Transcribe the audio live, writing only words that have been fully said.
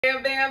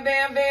Bam, bam,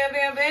 bam, bam,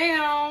 bam,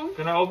 bam.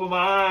 Can I open my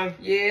eyes?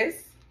 Yes.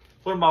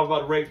 What am I about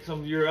to rate some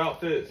of your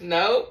outfits?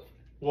 Nope.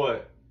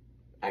 What?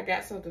 I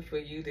got something for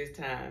you this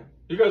time.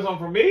 You got something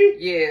for me?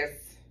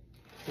 Yes.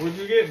 What'd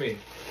you get me?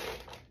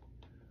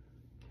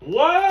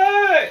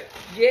 What?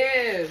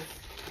 Yes.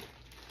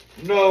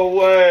 No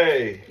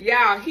way.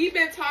 Y'all, he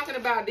been talking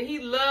about that he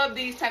loved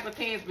these type of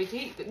pants, but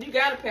you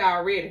got a pair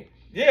already.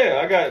 Yeah,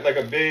 I got like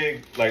a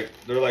big, like,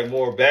 they're like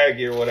more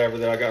baggy or whatever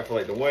that I got for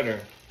like the winter.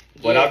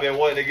 But Yeah. I've been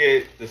wanting to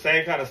get the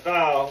same kind of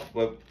style,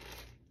 but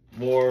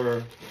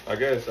more, I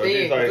guess. Are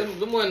these like,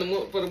 the one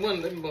for the one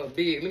that more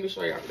big. Let me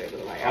show y'all what they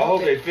look like. I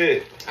hope they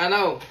fit. I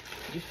know.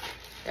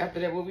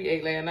 After that, what we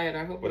ate last night,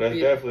 I hope. But that's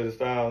definitely the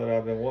style that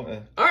I've been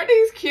wanting. Aren't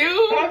these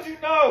cute? How'd you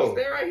know?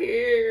 They're right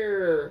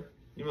here.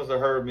 You must have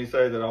heard me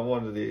say that I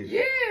wanted these.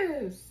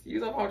 Yes. You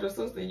was up on your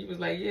sister and you was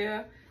like,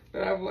 yeah.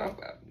 But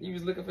you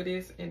was looking for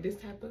this and this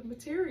type of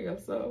material.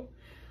 So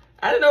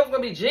I didn't know it was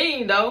gonna be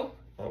jean though.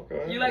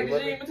 Okay. You like the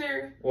jean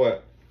material?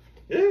 What?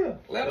 Yeah.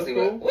 Let's see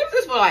cool. what is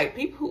this for, like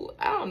people who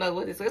I don't know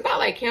what this is. It's not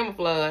like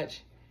camouflage.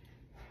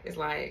 It's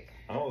like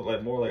I don't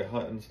like more like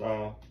hunting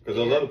style. Because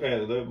those other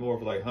pants they're more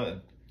for like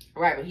hunting.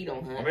 right, but he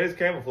don't hunt. I mean it's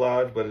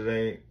camouflage, but it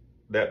ain't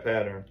that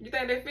pattern. You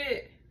think they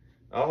fit?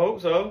 I hope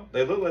so.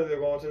 They look like they're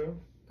going to.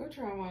 Go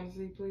try them on to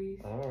see, please.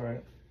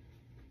 Alright.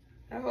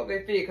 I hope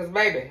they fit, cause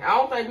baby, I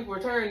don't think we can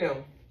return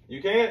them.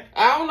 You can't?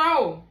 I don't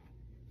know.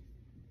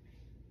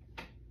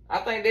 I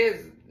think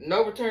there's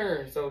no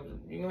return, so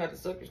you gonna have to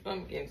suck your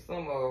stomach in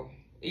some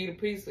eat a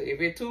piece. If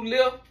it's too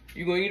little,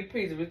 you gonna eat a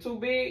piece. If it's too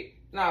big,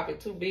 nah. If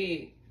it's too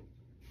big,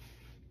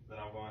 Then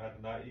I'm gonna have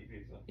to not eat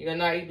pizza. you gonna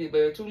not eat pizza. But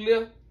if it's too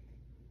little,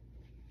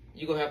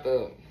 you gonna have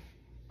to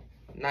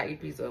not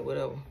eat pizza or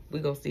whatever. We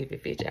gonna see if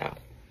it fits y'all.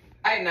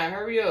 Hey, now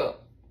hurry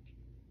up.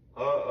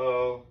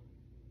 Uh-oh.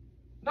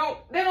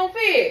 They don't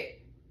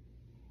fit.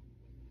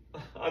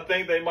 I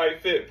think they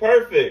might fit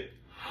perfect.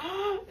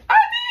 I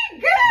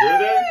think good.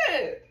 They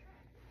fit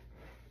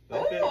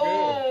good.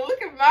 Oh,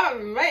 look at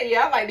my man.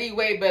 Yeah, I like these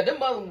way better.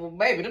 Them other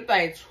baby, them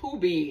things too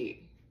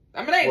big.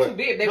 I mean, they ain't too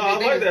big. I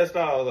like that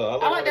style though.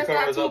 I like that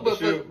style too, but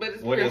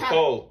it's when real it's hot.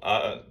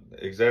 cold.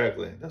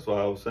 Exactly. That's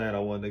why I was saying I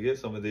wanted to get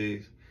some of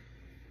these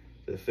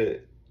that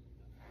fit.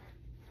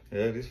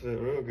 Yeah, these fit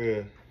real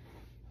good.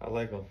 I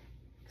like them.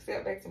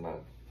 Step back some more.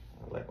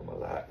 I like them a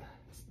lot.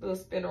 Still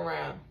spin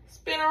around.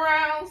 Spin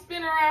around,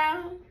 spin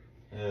around.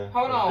 Yeah.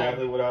 Hold on.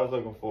 Exactly what I was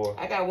looking for.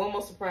 I got one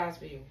more surprise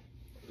for you.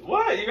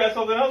 What? You got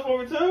something else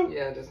for me too?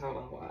 Yeah, just hold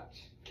on,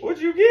 watch.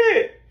 What'd you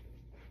get?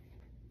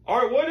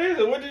 All right, what is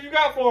it? What did you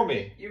got for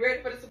me? You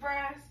ready for the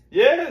surprise?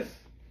 Yes.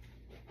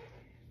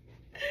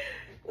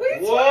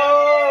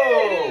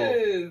 Whoa.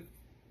 Twins.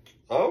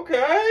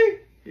 Okay.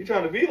 You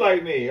trying to be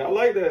like me. I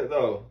like that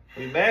though.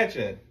 We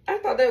matching. I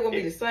thought they were gonna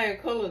be the same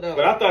color though.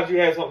 But I thought you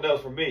had something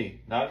else for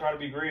me. Not trying to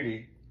be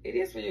greedy. It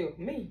is for you,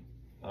 me.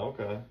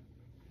 Okay.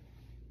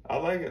 I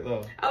like it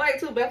though. I like it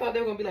too, but I thought they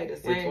were gonna be like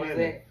the We're same twinning.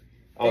 exact.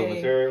 Oh, the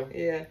material?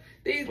 Yeah.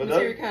 These But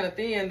material kind of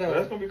thin though.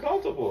 That's gonna be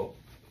comfortable.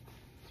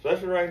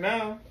 Especially right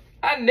now.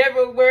 I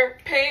never wear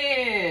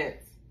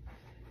pants.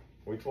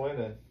 We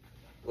twinning.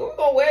 Who we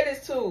gonna wear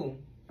this to?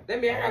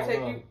 That mean I gotta don't take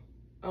know. you.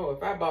 Oh,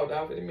 if I bought the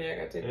outfit, that mean I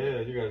gotta take you. Yeah,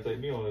 you gotta take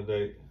me on a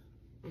date.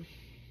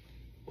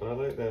 But I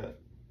like that.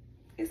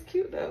 It's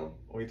cute though.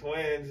 We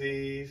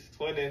twinsies.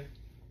 Twinning.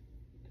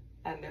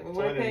 I never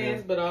wear Twinning,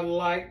 pants, yeah. but I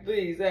like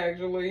these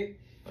actually.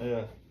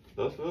 Yeah.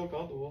 Those feel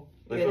comfortable.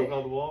 They Yeah, feel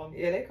comfortable on?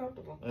 Yeah, they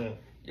comfortable. Yeah.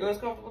 Yours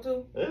comfortable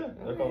too? Yeah,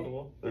 they're Okay.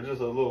 comfortable. They're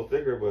just a little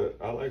thicker, but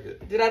I like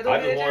it. Did I do I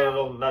good just wanted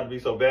job? them not to be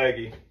so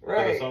baggy for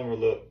Right. the summer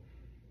look.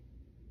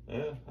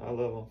 Yeah, I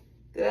love them.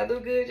 Did I do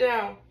a good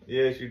job?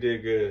 Yes, you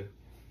did good.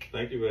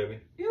 Thank you, baby.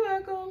 You're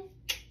welcome.